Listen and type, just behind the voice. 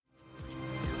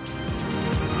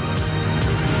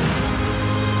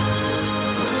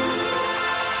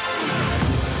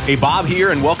Hey, Bob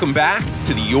here, and welcome back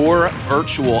to the Your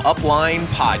Virtual Upline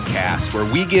podcast, where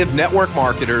we give network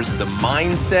marketers the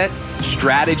mindset,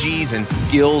 strategies, and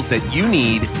skills that you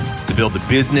need to build the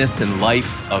business and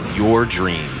life of your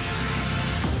dreams.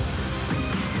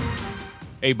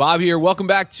 Hey, Bob here. Welcome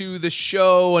back to the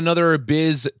show. Another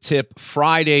Biz Tip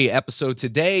Friday episode.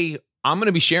 Today, I'm going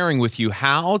to be sharing with you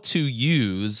how to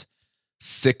use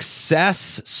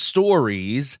success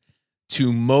stories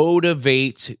to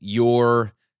motivate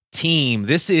your team.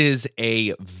 This is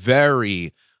a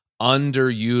very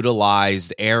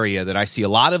underutilized area that I see a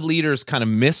lot of leaders kind of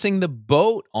missing the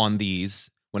boat on these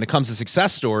when it comes to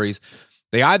success stories.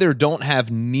 They either don't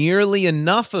have nearly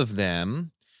enough of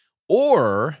them,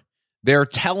 or they're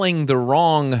telling the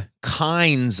wrong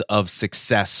kinds of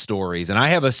success stories. And I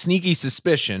have a sneaky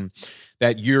suspicion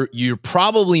that you're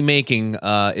probably making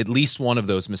at least one of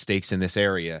those mistakes in this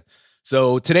area.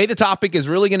 So today the topic is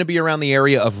really going to be around the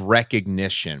area of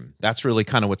recognition. That's really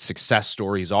kind of what success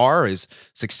stories are. Is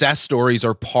success stories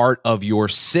are part of your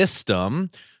system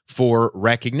for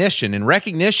recognition. And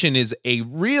recognition is a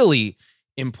really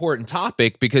important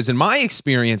topic because in my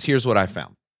experience, here's what I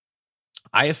found.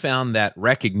 I have found that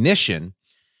recognition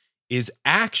is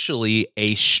actually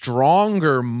a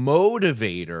stronger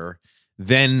motivator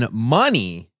than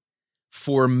money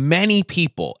for many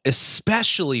people,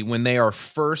 especially when they are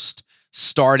first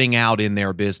starting out in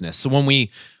their business. So when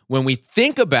we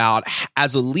think about,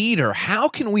 as a leader, how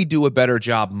can we do a better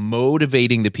job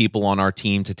motivating the people on our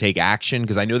team to take action?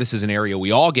 Because I know this is an area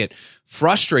we all get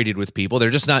frustrated with people. They're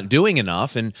just not doing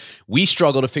enough. And we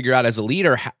struggle to figure out as a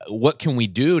leader, what can we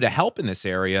do to help in this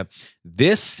area?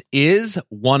 This is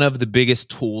one of the biggest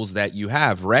tools that you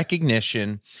have.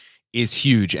 Recognition is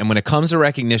huge. And when it comes to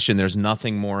recognition, there's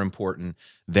nothing more important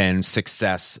than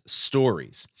success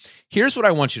stories. Here's what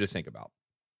I want you to think about.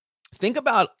 Think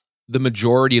about the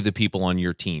majority of the people on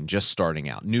your team just starting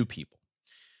out, new people.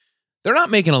 They're not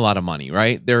making a lot of money,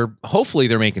 right? Hopefully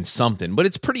they're making something, but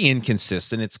it's pretty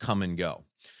inconsistent. It's come and go.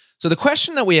 So the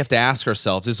question that we have to ask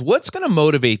ourselves is, what's going to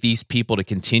motivate these people to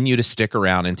continue to stick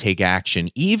around and take action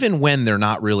even when they're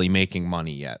not really making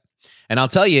money yet? And I'll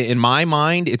tell you, in my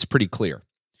mind, it's pretty clear.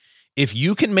 If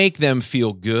you can make them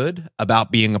feel good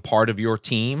about being a part of your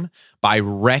team by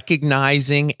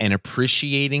recognizing and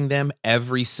appreciating them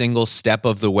every single step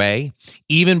of the way,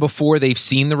 even before they've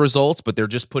seen the results, but they're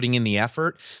just putting in the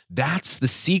effort, that's the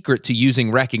secret to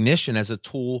using recognition as a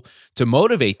tool to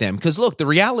motivate them. Because look, the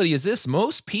reality is this: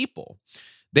 most people,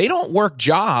 they don't work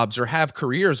jobs or have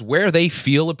careers where they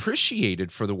feel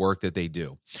appreciated for the work that they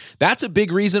do. That's a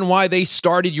big reason why they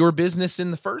started your business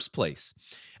in the first place.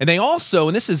 And they also,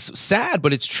 and this is sad,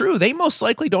 but it's true, they most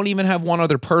likely don't even have one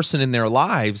other person in their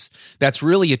lives that's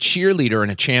really a cheerleader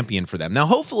and a champion for them. Now,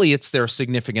 hopefully it's their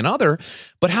significant other,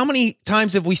 but how many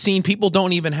times have we seen people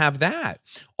don't even have that?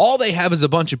 All they have is a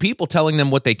bunch of people telling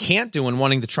them what they can't do and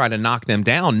wanting to try to knock them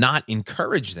down, not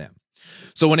encourage them.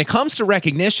 So when it comes to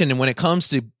recognition and when it comes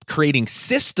to creating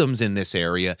systems in this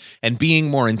area and being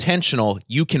more intentional,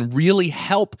 you can really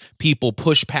help people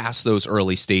push past those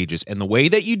early stages. And the way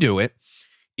that you do it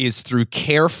is through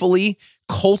carefully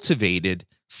cultivated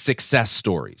success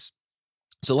stories.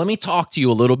 So let me talk to you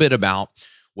a little bit about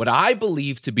what I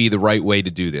believe to be the right way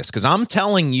to do this, because I'm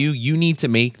telling you, you need to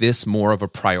make this more of a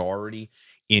priority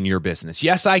in your business.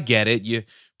 Yes, I get it. You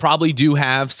probably do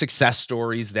have success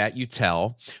stories that you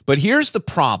tell, but here's the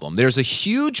problem. There's a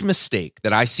huge mistake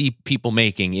that I see people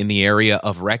making in the area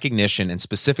of recognition and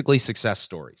specifically success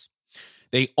stories.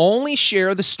 They only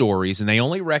share the stories and they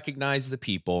only recognize the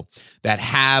people that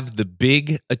have the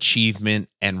big achievement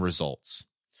and results.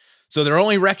 So they're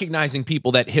only recognizing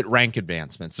people that hit rank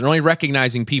advancements. They're only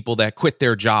recognizing people that quit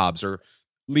their jobs or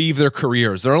leave their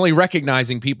careers. They're only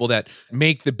recognizing people that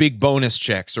make the big bonus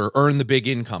checks or earn the big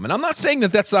income. And I'm not saying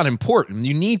that that's not important.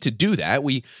 You need to do that.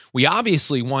 We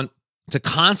obviously want to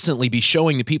constantly be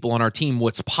showing the people on our team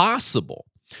what's possible.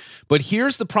 But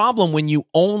here's the problem when you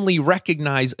only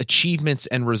recognize achievements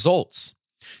and results.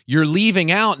 You're leaving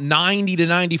out 90 to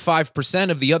 95%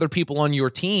 of the other people on your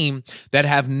team that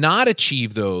have not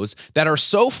achieved those, that are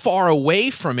so far away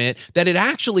from it that it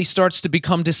actually starts to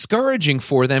become discouraging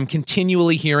for them,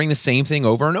 continually hearing the same thing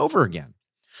over and over again.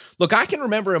 Look, I can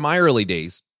remember in my early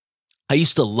days, I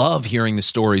used to love hearing the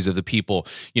stories of the people.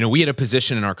 You know, we had a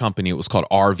position in our company. It was called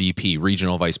RVP,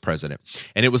 Regional Vice President.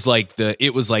 And it was like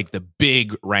the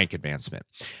big rank advancement.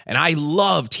 And I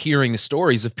loved hearing the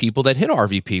stories of people that hit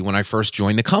RVP when I first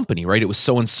joined the company, right? It was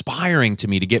so inspiring to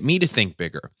me to get me to think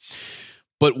bigger.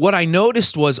 But what I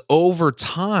noticed was over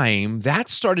time, that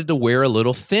started to wear a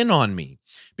little thin on me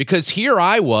because here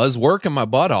I was working my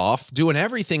butt off, doing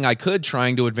everything I could,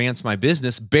 trying to advance my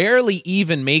business, barely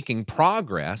even making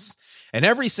progress. And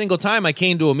every single time I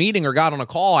came to a meeting or got on a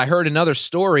call, I heard another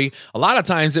story. A lot of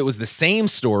times it was the same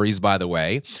stories, by the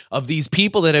way, of these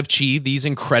people that have achieved these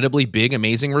incredibly big,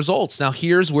 amazing results. Now,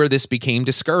 here's where this became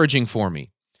discouraging for me.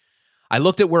 I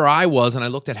looked at where I was and I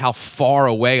looked at how far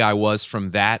away I was from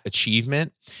that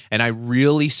achievement. And I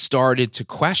really started to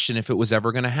question if it was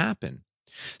ever going to happen.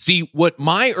 See, what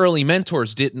my early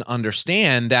mentors didn't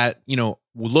understand that,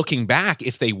 looking back,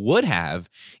 if they would have,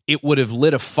 it would have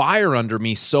lit a fire under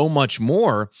me so much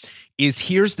more, is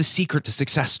here's the secret to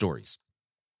success stories.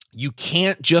 You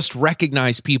can't just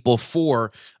recognize people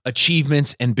for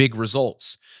achievements and big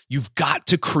results. You've got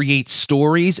to create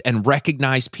stories and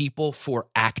recognize people for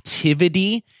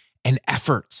activity and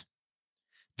effort.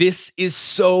 This is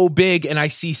so big, and I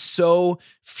see so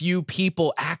few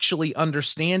people actually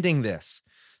understanding this.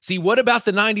 See, what about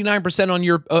the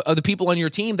 99% of the people on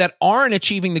your team that aren't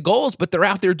achieving the goals, but they're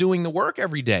out there doing the work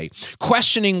every day,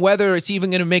 questioning whether it's even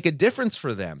going to make a difference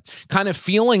for them, kind of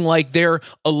feeling like they're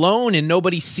alone and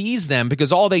nobody sees them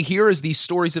because all they hear is these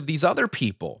stories of these other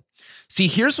people. See,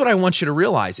 here's what I want you to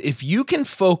realize. If you can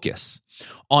focus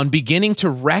on beginning to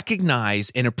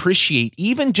recognize and appreciate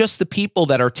even just the people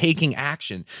that are taking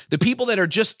action, the people that are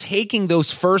just taking those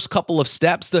first couple of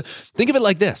steps, think of it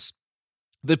like this.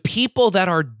 The people that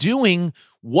are doing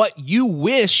what you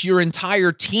wish your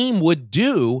entire team would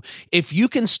do, if you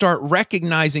can start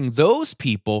recognizing those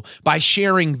people by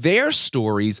sharing their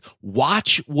stories,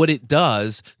 watch what it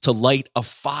does to light a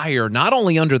fire, not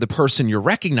only under the person you're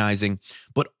recognizing,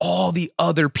 but all the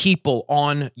other people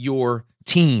on your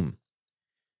team.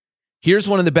 Here's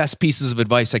one of the best pieces of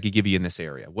advice I could give you in this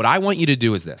area. What I want you to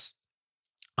do is this.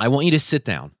 I want you to sit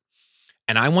down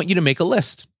and I want you to make a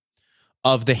list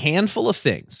of the handful of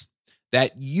things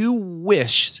that you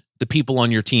wished the people on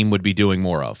your team would be doing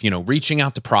more of, reaching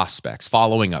out to prospects,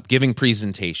 following up, giving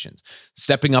presentations,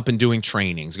 stepping up and doing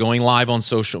trainings, going live on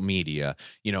social media,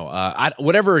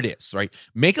 whatever it is, right?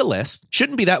 Make a list.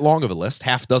 Shouldn't be that long of a list,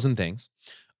 half dozen things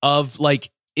of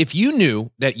if you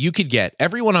knew that you could get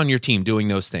everyone on your team doing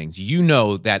those things,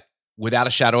 that without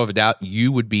a shadow of a doubt,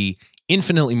 you would be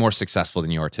infinitely more successful than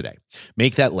you are today.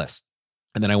 Make that list.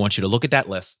 And then I want you to look at that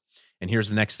list. And here's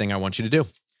the next thing I want you to do.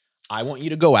 I want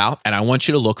you to go out and I want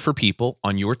you to look for people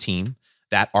on your team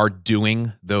that are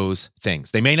doing those things.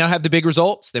 They may not have the big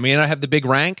results. They may not have the big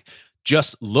rank.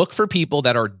 Just look for people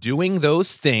that are doing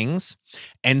those things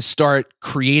and start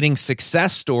creating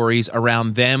success stories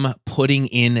around them putting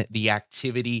in the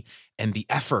activity and the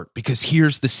effort. Because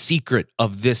here's the secret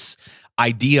of this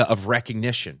idea of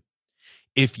recognition.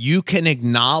 If you can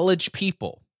acknowledge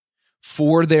people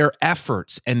for their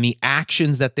efforts and the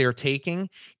actions that they're taking,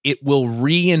 it will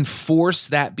reinforce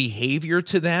that behavior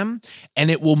to them, and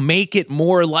it will make it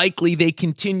more likely they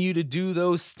continue to do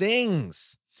those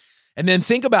things. And then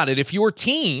think about it. If your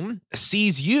team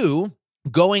sees you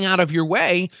going out of your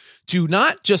way to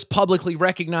not just publicly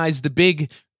recognize the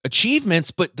big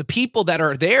achievements, but the people that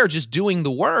are there just doing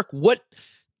the work, what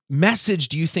message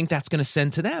do you think that's going to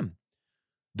send to them?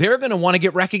 They're going to want to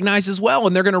get recognized as well.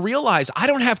 And they're going to realize I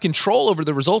don't have control over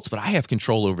the results, but I have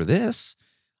control over this.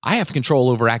 I have control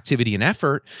over activity and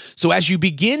effort. So as you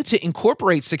begin to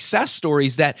incorporate success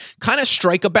stories that kind of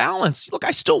strike a balance, look,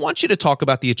 I still want you to talk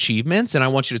about the achievements and I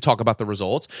want you to talk about the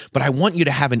results, but I want you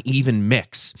to have an even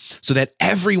mix so that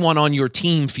everyone on your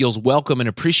team feels welcome and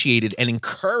appreciated and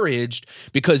encouraged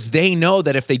because they know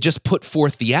that if they just put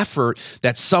forth the effort,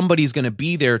 that somebody's going to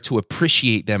be there to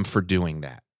appreciate them for doing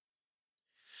that.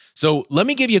 So let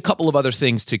me give you a couple of other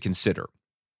things to consider.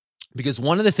 Because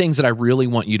one of the things that I really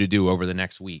want you to do over the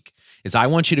next week is I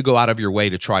want you to go out of your way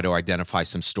to try to identify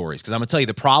some stories. Because I'm going to tell you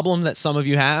the problem that some of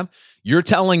you have, you're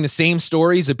telling the same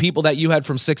stories of people that you had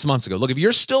from 6 months ago. Look, if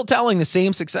you're still telling the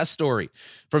same success story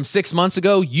from 6 months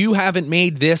ago, you haven't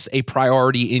made this a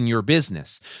priority in your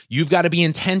business. You've got to be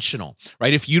intentional,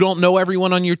 right? If you don't know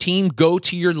everyone on your team, go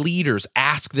to your leaders,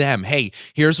 ask them, hey,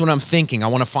 here's what I'm thinking. I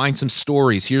want to find some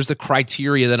stories. Here's the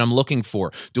criteria that I'm looking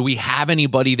for. Do we have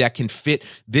anybody that can fit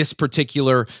this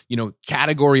particular,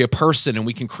 category of person? And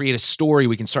we can create a story.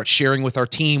 We can start sharing with our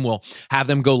team. We'll have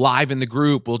them go live in the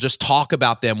group. We'll just talk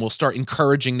about them. We'll start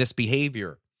encouraging this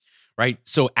behavior, right?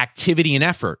 So activity and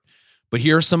effort. But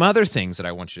here are some other things that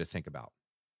I want you to think about.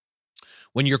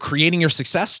 When you're creating your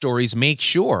success stories, make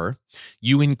sure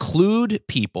you include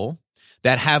people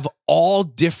that have all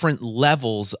different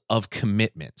levels of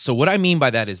commitment. So what I mean by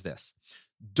that is this.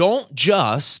 Don't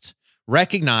just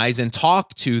recognize and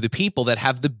talk to the people that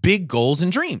have the big goals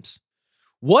and dreams.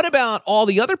 What about all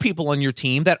the other people on your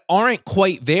team that aren't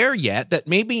quite there yet, that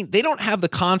maybe they don't have the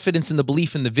confidence and the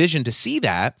belief and the vision to see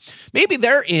that? Maybe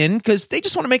they're in because they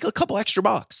just want to make a couple extra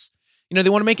bucks. They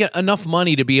want to make enough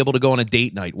money to be able to go on a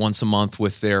date night once a month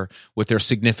with their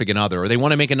significant other, or they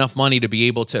want to make enough money to be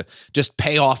able to just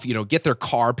pay off, get their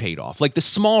car paid off, like the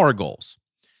smaller goals.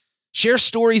 Share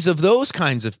stories of those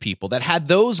kinds of people that had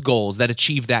those goals, that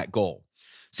achieved that goal.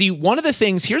 See, here's one of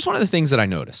the things that I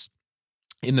noticed.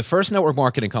 In the first network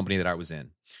marketing company that I was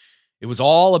in, it was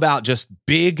all about just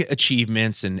big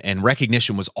achievements, and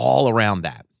recognition was all around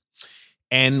that.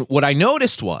 And what I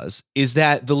noticed is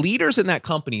that the leaders in that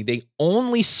company, they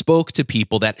only spoke to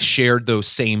people that shared those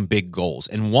same big goals.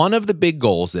 And one of the big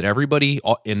goals that everybody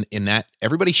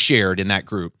shared in that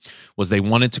group was they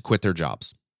wanted to quit their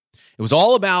jobs. It was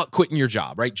all about quitting your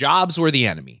job, right? Jobs were the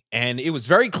enemy. And it was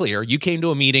very clear. You came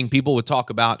to a meeting, people would talk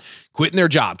about quitting their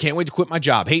job. Can't wait to quit my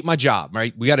job. Hate my job,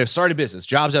 right? We got to start a business.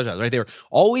 Jobs, right? They were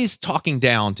always talking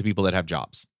down to people that have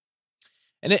jobs.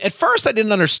 And at first I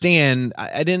didn't understand.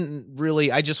 I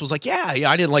just was like, yeah,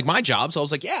 I didn't like my job. So I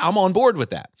was like, yeah, I'm on board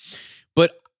with that.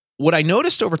 But what I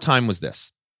noticed over time was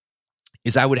this,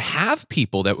 is I would have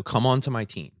people that would come onto my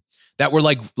team that were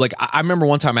like I remember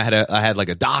one time I had like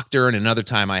a doctor, and another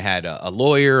time I had a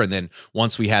lawyer, and then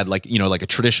once we had like a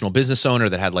traditional business owner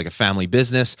that had like a family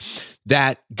business,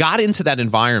 that got into that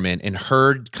environment and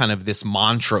heard kind of this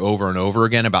mantra over and over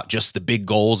again about just the big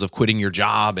goals of quitting your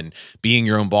job and being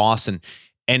your own boss.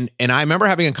 And I remember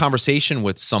having a conversation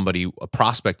with somebody, a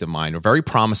prospect of mine, a very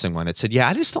promising one, that said, yeah,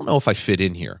 I just don't know if I fit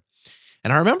in here.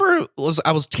 And I remember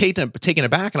I was taken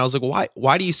aback, and I was like, well,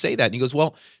 why do you say that? And he goes,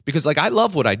 well, because like I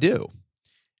love what I do,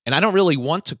 and I don't really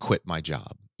want to quit my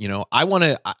job.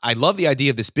 I love the idea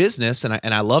of this business,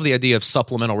 and I love the idea of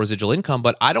supplemental residual income,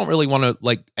 but I don't really want to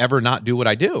like ever not do what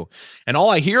I do. And all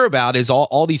I hear about is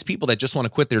all these people that just want to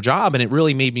quit their job, and it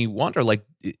really made me wonder, like,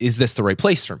 is this the right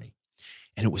place for me?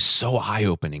 And it was so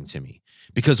eye-opening to me,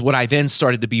 because what I then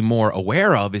started to be more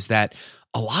aware of is that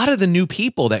a lot of the new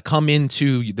people that come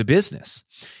into the business,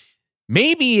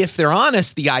 maybe if they're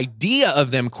honest, the idea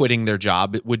of them quitting their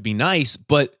job, it would be nice,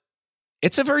 but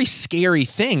it's a very scary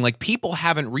thing. Like, people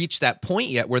haven't reached that point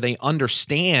yet where they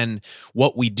understand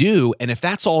what we do. And if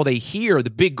that's all they hear, the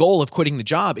big goal of quitting the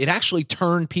job, it actually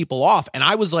turned people off. And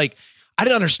I was like, I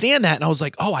didn't understand that. And I was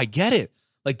like, oh, I get it.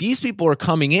 Like, these people are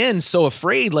coming in so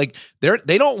afraid, like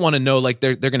they don't want to know, like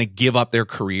they're going to give up their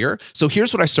career. So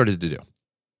here's what I started to do.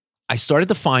 I started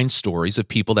to find stories of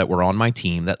people that were on my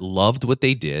team that loved what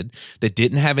they did, that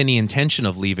didn't have any intention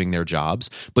of leaving their jobs,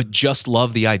 but just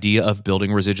loved the idea of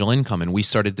building residual income. And we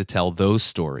started to tell those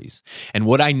stories. And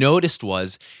what I noticed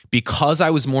was, because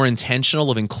I was more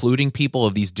intentional of including people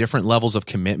of these different levels of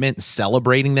commitment,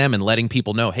 celebrating them and letting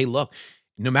people know, hey, look,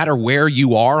 no matter where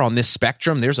you are on this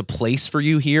spectrum, there's a place for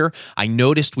you here. I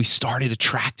noticed we started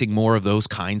attracting more of those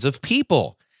kinds of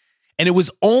people. And it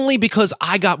was only because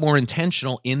I got more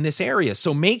intentional in this area.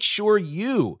 So make sure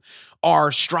you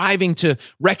are striving to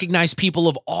recognize people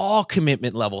of all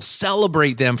commitment levels,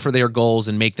 celebrate them for their goals,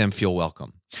 and make them feel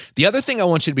welcome. The other thing I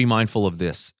want you to be mindful of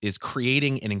this is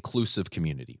creating an inclusive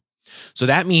community. So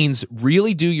that means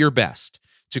really do your best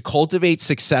to cultivate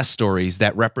success stories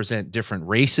that represent different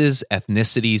races,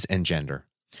 ethnicities, and gender.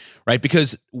 Right?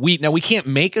 Because we can't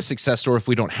make a success story if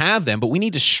we don't have them, but we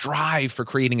need to strive for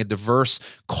creating a diverse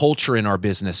culture in our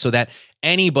business so that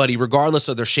anybody, regardless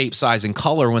of their shape, size, and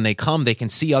color, when they come, they can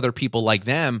see other people like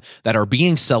them that are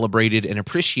being celebrated and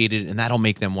appreciated, and that'll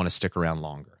make them want to stick around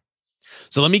longer.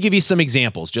 So let me give you some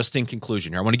examples just in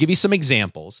conclusion here. I want to give you some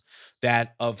examples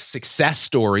of success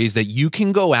stories that you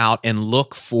can go out and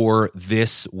look for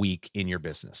this week in your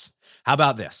business. How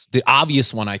about this? The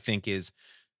obvious one, I think, is,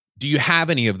 do you have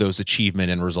any of those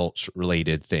achievement and results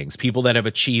related things? People that have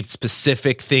achieved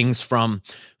specific things from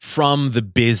the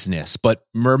business. But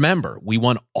remember, we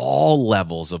want all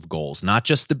levels of goals, not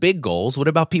just the big goals. What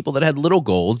about people that had little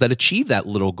goals that achieve that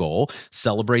little goal?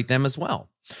 Celebrate them as well.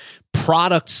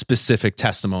 Product specific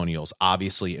testimonials,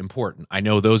 obviously important. I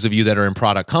know those of you that are in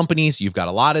product companies, you've got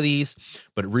a lot of these,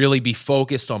 but really be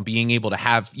focused on being able to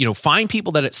have, find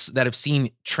people that have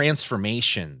seen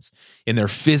transformations in their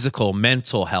physical,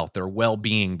 mental health, their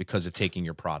well-being because of taking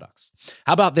your products.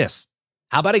 How about this?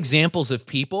 How about examples of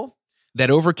people that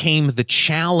overcame the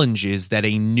challenges that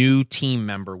a new team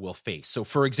member will face? So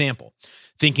for example,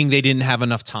 thinking they didn't have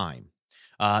enough time,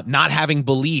 not having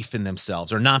belief in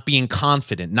themselves or not being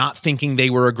confident, not thinking they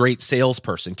were a great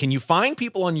salesperson? Can you find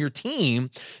people on your team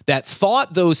that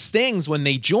thought those things when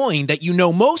they joined that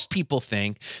most people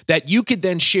think, that you could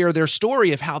then share their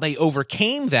story of how they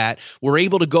overcame that, were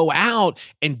able to go out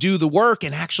and do the work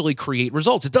and actually create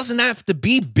results? It doesn't have to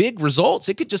be big results.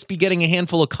 It could just be getting a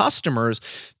handful of customers.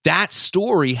 That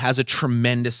story has a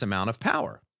tremendous amount of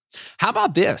power. How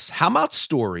about this? How about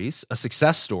stories, a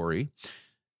success story,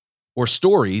 or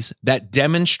stories that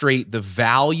demonstrate the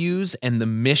values and the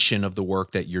mission of the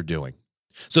work that you're doing?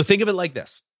 So think of it like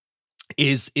this.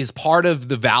 Is part of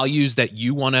the values that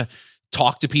you want to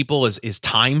talk to people is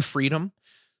time freedom?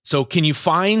 So can you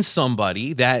find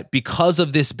somebody that, because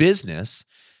of this business,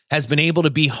 has been able to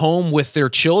be home with their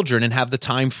children and have the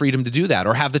time freedom to do that,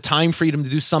 or have the time freedom to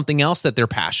do something else that they're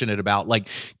passionate about, like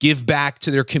give back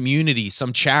to their community,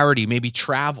 some charity, maybe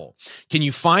travel? Can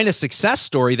you find a success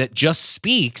story that just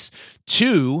speaks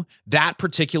to that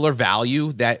particular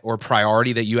value or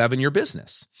priority that you have in your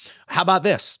business? How about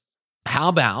this? How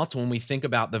about when we think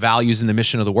about the values and the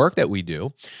mission of the work that we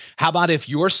do, how about if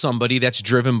you're somebody that's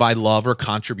driven by love or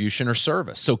contribution or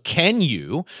service? So can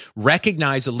you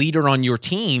recognize a leader on your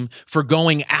team for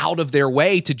going out of their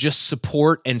way to just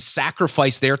support and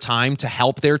sacrifice their time to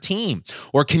help their team?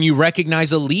 Or can you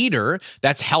recognize a leader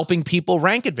that's helping people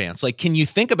rank advance? Like, can you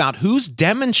think about who's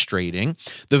demonstrating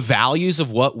the values of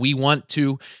what we want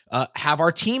to have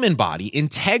our team embody?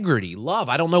 Integrity, love,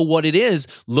 I don't know what it is.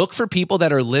 Look for people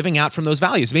that are living out from those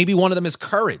values. Maybe one of them is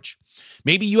courage.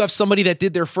 Maybe you have somebody that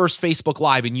did their first Facebook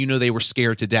Live and they were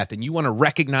scared to death, and you want to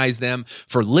recognize them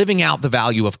for living out the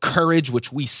value of courage,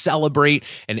 which we celebrate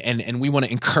and we want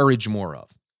to encourage more of.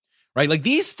 Right? Like,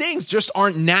 these things just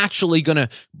aren't naturally going to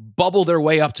bubble their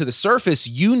way up to the surface.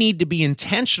 You need to be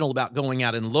intentional about going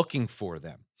out and looking for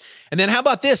them. And then how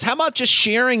about this? How about just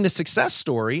sharing the success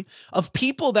story of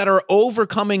people that are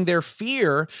overcoming their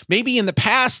fear? Maybe in the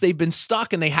past they've been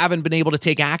stuck and they haven't been able to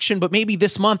take action, but maybe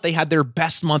this month they had their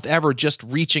best month ever just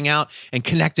reaching out and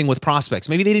connecting with prospects.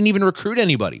 Maybe they didn't even recruit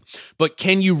anybody, but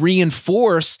can you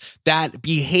reinforce that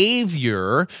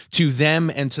behavior to them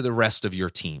and to the rest of your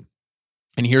team?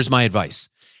 And here's my advice.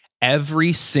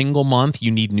 Every single month,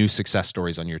 you need new success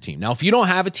stories on your team. Now, if you don't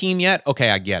have a team yet, okay,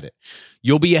 I get it.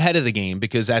 You'll be ahead of the game,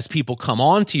 because as people come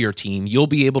onto your team, you'll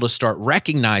be able to start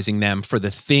recognizing them for the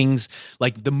things,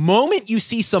 like the moment you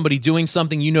see somebody doing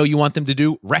something you want them to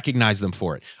do, recognize them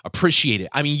for it. Appreciate it.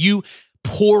 I mean, you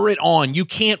pour it on. You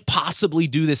can't possibly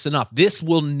do this enough. This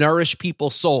will nourish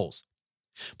people's souls.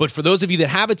 But for those of you that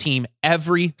have a team,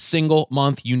 every single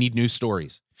month, you need new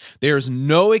stories. There's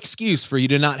no excuse for you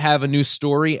to not have a new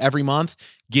story every month,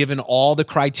 given all the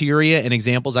criteria and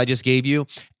examples I just gave you.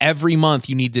 Every month,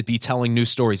 you need to be telling new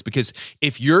stories, because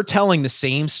if you're telling the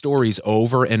same stories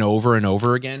over and over and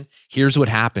over again, here's what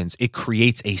happens. It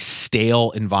creates a stale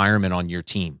environment on your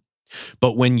team.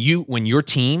 But when your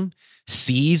team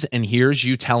sees and hears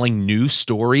you telling new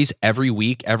stories every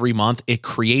week, every month, it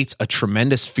creates a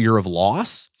tremendous fear of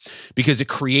loss, because it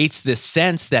creates this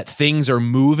sense that things are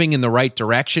moving in the right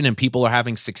direction and people are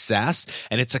having success.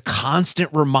 And it's a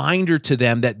constant reminder to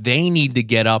them that they need to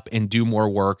get up and do more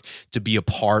work to be a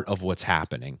part of what's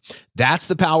happening. That's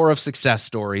the power of success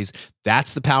stories.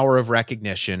 That's the power of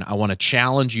recognition. I want to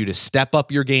challenge you to step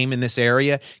up your game in this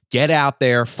area. Get out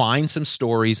there, find some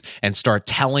stories, and start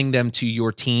telling them to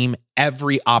your team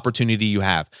every opportunity you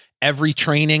have. Every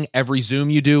training, every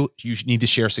Zoom you do, you need to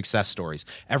share success stories.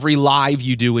 Every live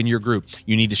you do in your group,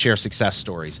 you need to share success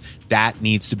stories. That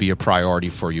needs to be a priority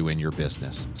for you in your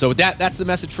business. So with that, that's the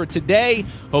message for today.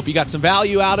 Hope you got some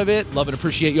value out of it. Love and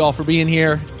appreciate you all for being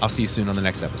here. I'll see you soon on the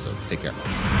next episode. Take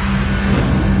care.